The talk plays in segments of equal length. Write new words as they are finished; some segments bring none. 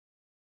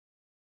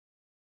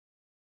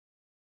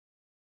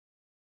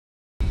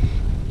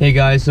Hey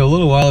guys, so a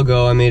little while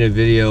ago I made a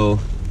video,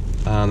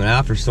 an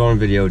after storm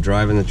video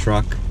driving the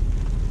truck,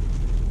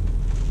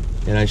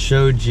 and I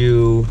showed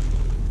you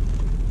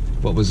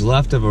what was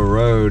left of a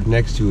road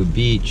next to a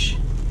beach,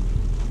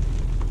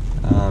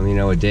 you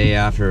know, a day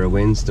after a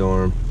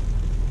windstorm.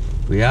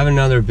 We have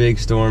another big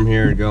storm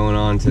here going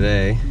on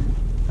today,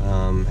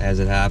 as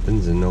it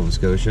happens in Nova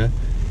Scotia.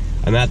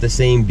 I'm at the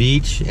same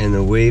beach and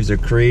the waves are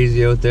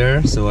crazy out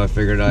there, so I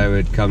figured I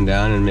would come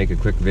down and make a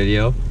quick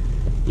video.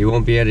 You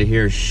won't be able to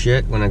hear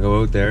shit when I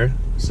go out there,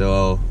 so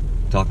I'll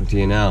talking to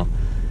you now.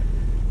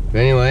 But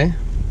anyway,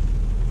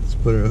 let's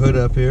put our hood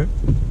up here.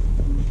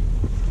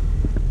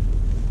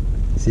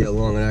 See how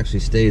long it actually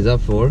stays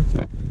up for.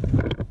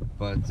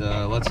 But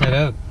let's head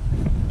out.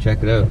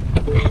 Check it out.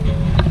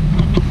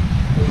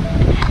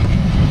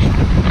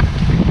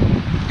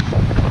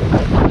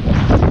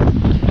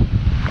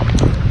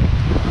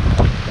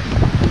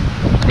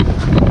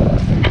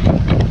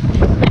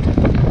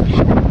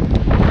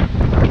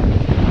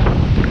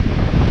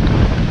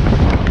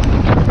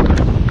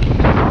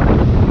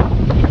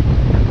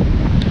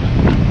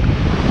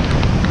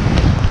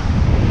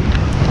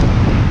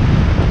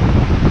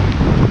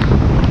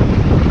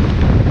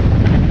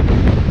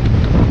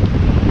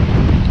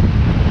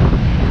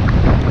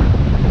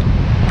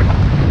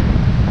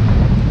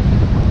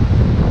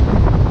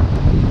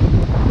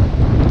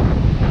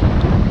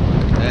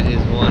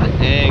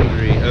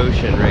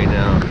 Right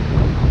now.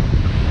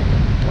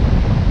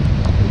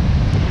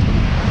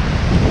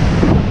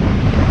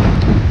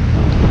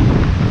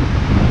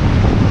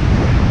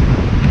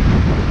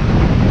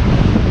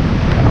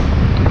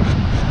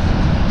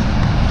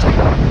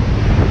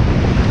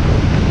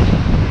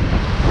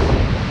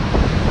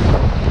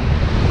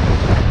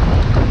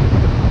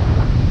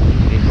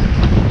 You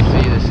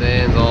see the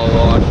sand's all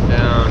washed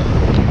down.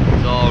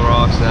 It's all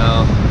rocks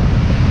now.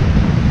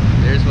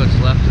 There's what's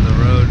left of the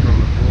road from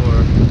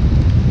before.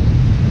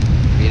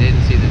 You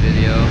didn't see the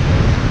video.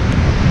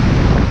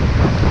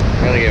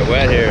 I'm gonna get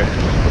wet here.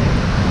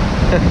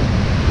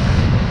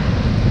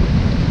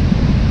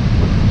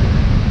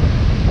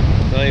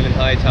 It's not even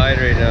high tide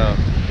right now.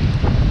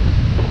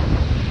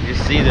 You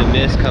just see the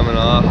mist coming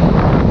off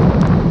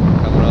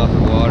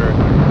the water.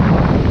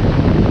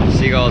 The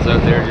seagulls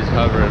out there just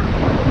hovering.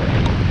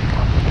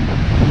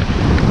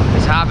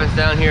 This happens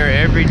down here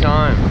every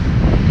time.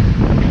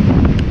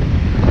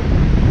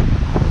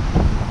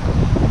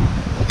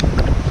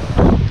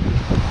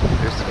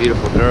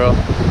 Beautiful girl.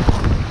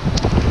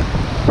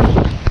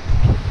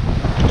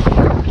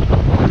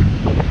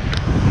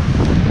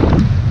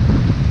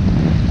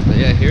 But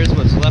yeah, here's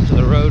what's left of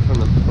the road from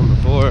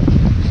before.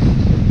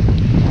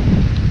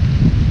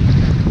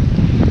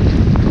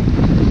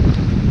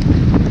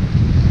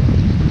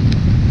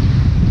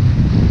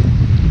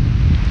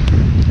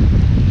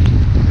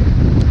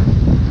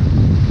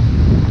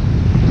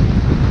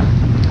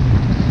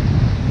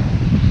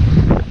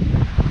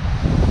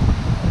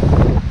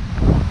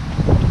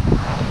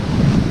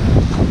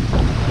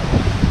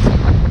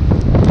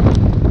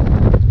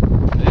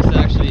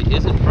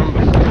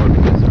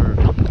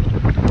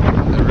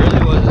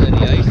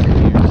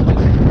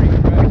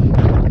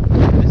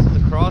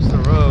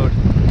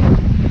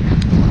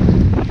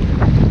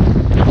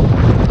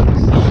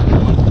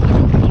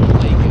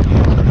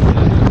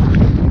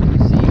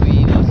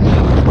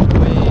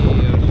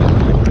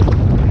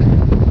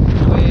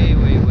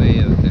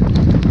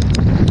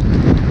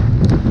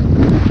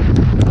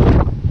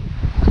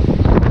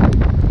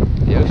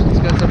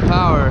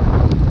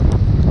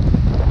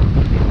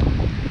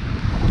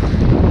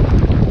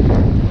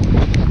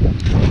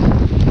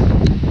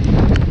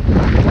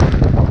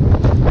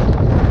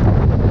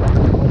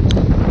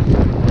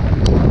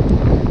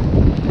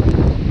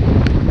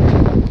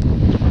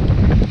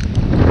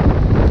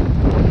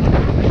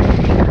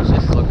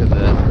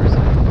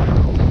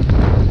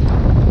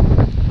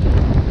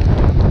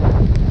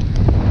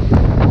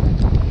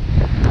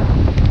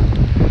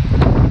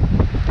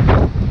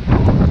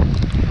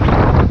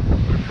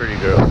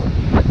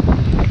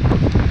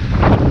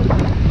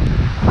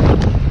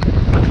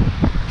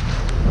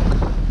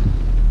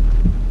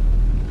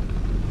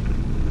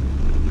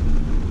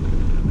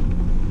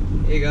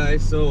 Hey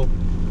guys, so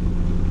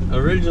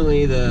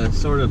originally the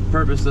sort of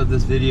purpose of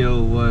this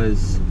video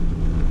was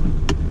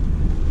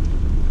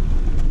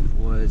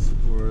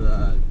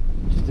for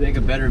just to make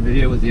a better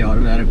video with the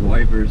automatic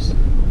wipers,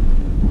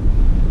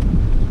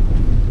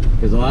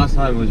 because the last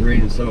time it was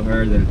raining so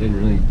hard that it didn't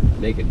really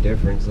make a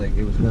difference. Like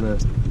they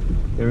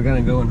were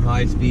gonna go in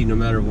high speed no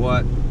matter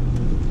what.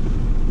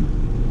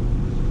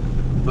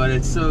 But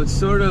it's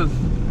sort of,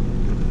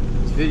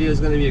 this video is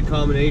going to be a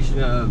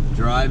combination of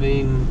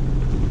driving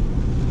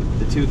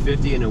the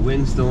 250 in a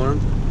windstorm.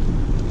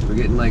 We're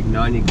getting like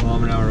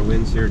 90-km/h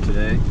winds here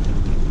today,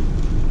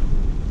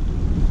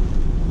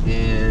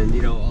 and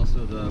you know,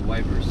 also the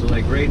wipers. So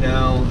like right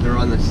now they're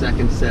on the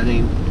second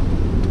setting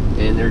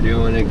and they're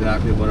doing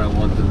exactly what I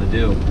want them to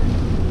do.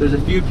 There's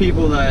a few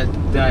people that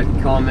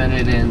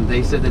commented and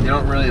they said that they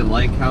don't really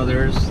like how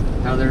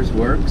theirs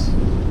works.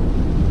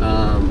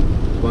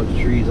 A bunch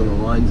of trees on the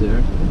lines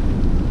there.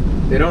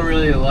 they don't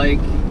really like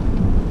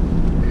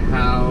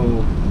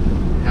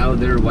how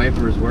their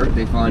wipers work.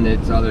 They find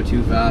it's either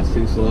too fast,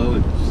 too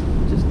slow.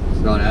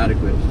 It's not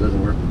adequate. It just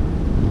doesn't work.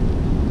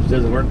 It just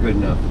doesn't work good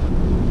enough.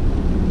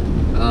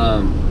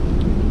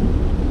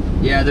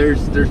 Yeah,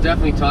 there's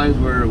definitely times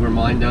where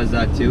mine does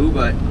that too.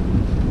 But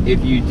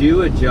if you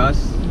do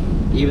adjust,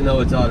 even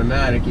though it's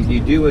automatic, if you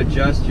do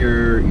adjust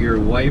your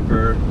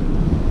wiper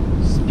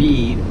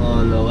speed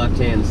on the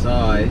left-hand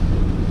side,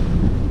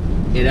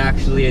 it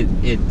actually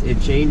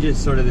it changes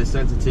sort of the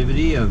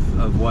sensitivity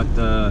of what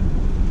the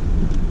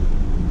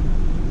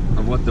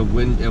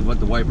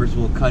wipers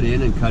will cut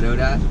in and cut out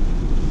at.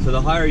 So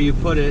the higher you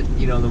put it,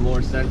 you know, the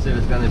more sensitive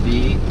it's going to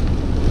be,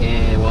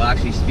 and will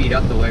actually speed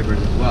up the wipers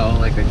as well,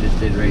 like I just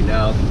did right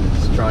now.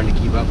 It's trying to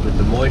keep up with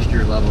the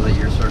moisture level that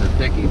you're sort of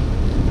picking.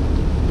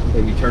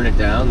 If you turn it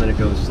down, then it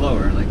goes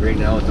slower. Like right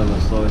now it's on the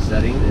slowest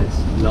setting and it's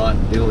not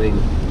doing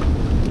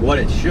what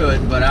it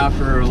should, but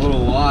after a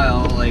little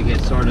while, like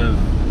it sort of,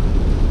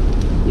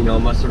 you know,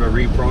 must sort of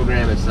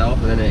reprogram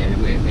itself, and then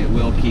it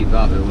will keep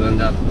up. It will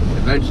end up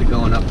eventually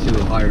going up to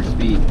a higher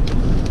speed.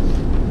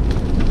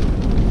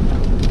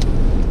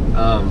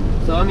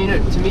 So I mean,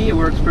 to me it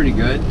works pretty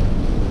good,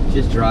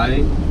 just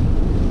driving.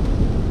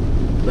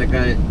 Like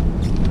I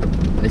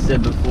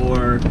said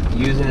before,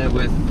 using it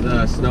with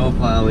snow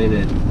plowing,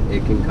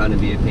 it can kind of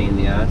be a pain in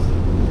the ass.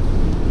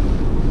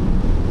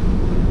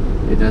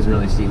 It doesn't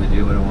really seem to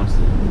do what it wants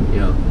to, you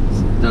know,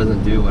 it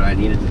doesn't do what I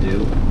need it to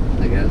do,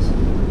 I guess.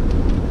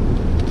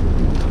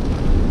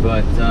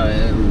 But,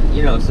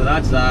 you know, so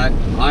that's that.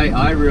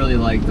 I really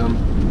like them.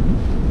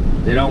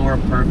 They don't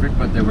work perfect,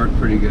 but they work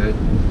pretty good.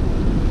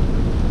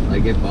 I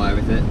get by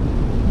with it.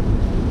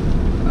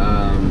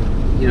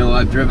 You know,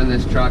 I've driven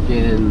this truck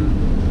in,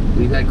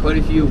 we've had quite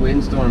a few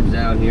windstorms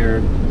down here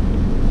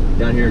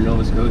in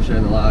Nova Scotia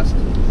in the last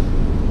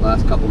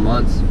couple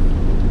months.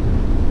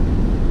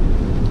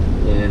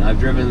 And I've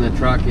driven the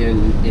truck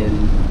in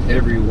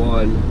every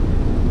one.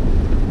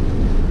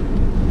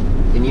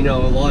 And you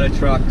know, a lot of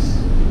trucks,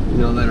 you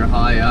know, that are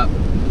high up,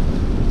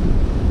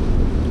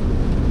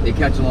 they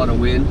catch a lot of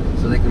wind,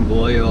 so they can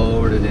blow you all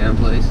over the damn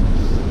place.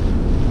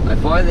 I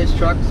find this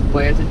truck's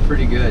planted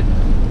pretty good.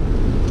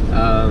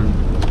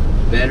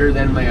 Better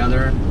than my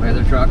other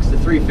trucks. The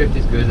 350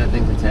 is good, that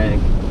thing's a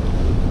tank.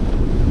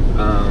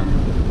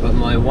 But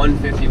my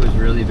 150 was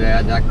really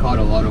bad. That caught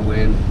a lot of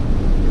wind.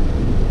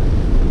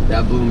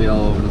 That blew me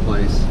all over the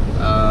place.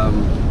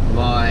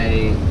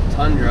 My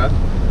Tundra,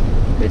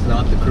 it's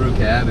not the crew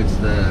cab, it's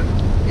the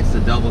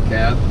double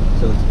cab,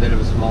 so it's a bit of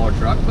a smaller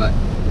truck, but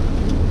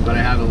I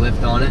have a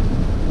lift on it.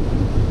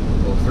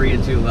 Well, 3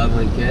 to 2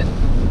 leveling kit.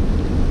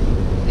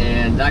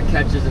 And that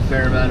catches a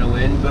fair amount of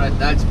wind, but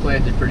that's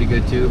planted pretty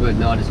good too, but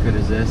not as good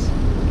as this.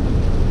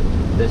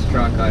 This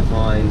truck, I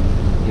find,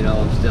 you know,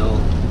 I'm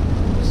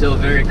still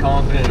very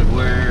confident of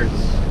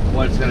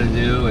what it's gonna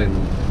do, and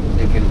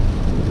it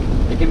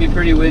can be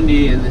pretty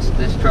windy, and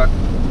this truck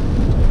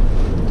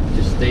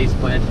just stays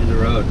planted to the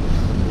road.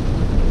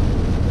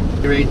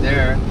 Right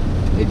there,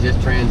 it just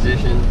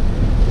transitioned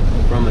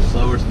from a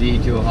slower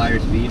speed to a higher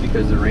speed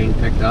because the rain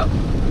picked up.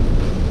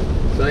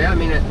 So yeah, I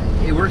mean,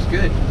 it works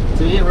good.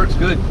 To me, it works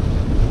good.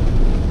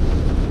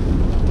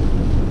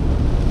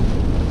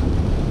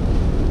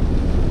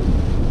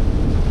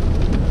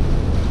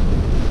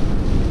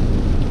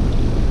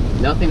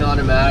 Nothing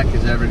automatic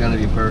is ever going to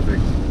be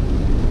perfect.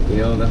 You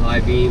know, the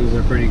high beams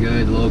are pretty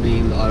good, low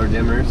beam, auto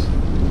dimmers.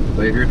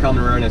 But if you're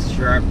coming around a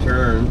sharp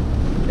turn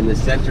and the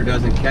sensor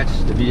doesn't catch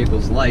the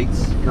vehicle's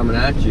lights coming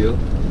at you,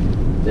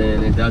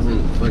 then it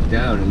doesn't flick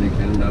down, and it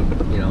can end up,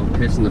 you know,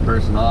 pissing the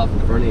person off in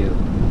front of you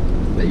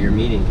that you're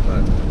meeting.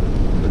 But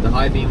the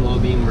high beam, low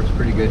beam works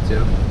pretty good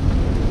too.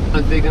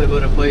 I'm thinking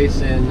about a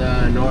place in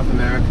North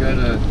America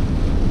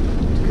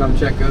to come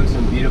check out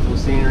some beautiful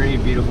scenery,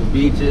 beautiful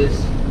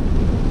beaches.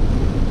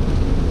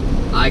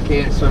 I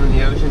can't swim in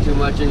the ocean too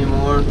much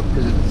anymore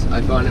because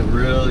I find it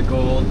really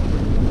cold.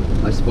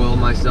 I spoil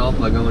myself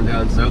by going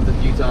down south a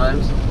few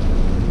times.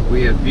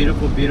 We have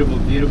beautiful, beautiful,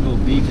 beautiful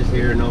beaches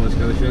here in Nova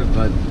Scotia,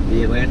 but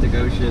the Atlantic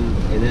Ocean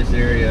in this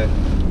area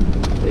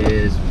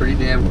is pretty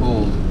damn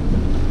cold.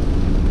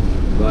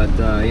 But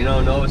you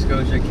know, Nova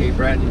Scotia, Cape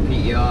Breton,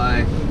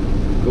 PEI,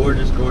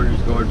 gorgeous,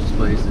 gorgeous, gorgeous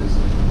places.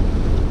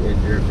 If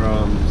you're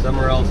from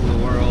somewhere else in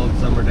the world,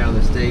 somewhere down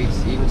the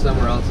States, even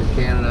somewhere else in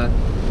Canada,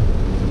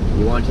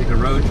 you want to take a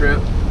road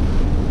trip,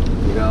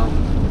 you know,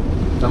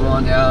 come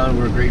on down.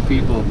 We're great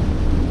people.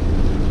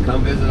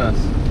 Come visit us.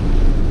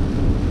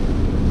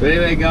 But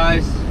anyway,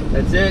 guys,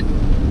 that's it.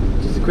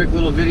 Just a quick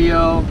little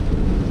video.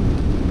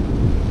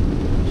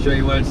 Show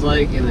you what it's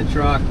like in the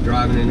truck,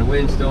 driving in a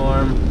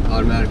windstorm,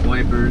 automatic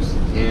wipers,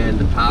 and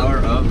the power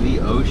of the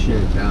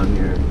ocean down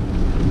here.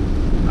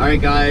 Alright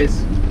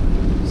guys,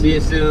 see you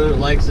soon.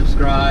 Like,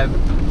 subscribe.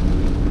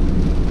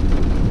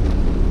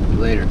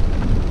 Later.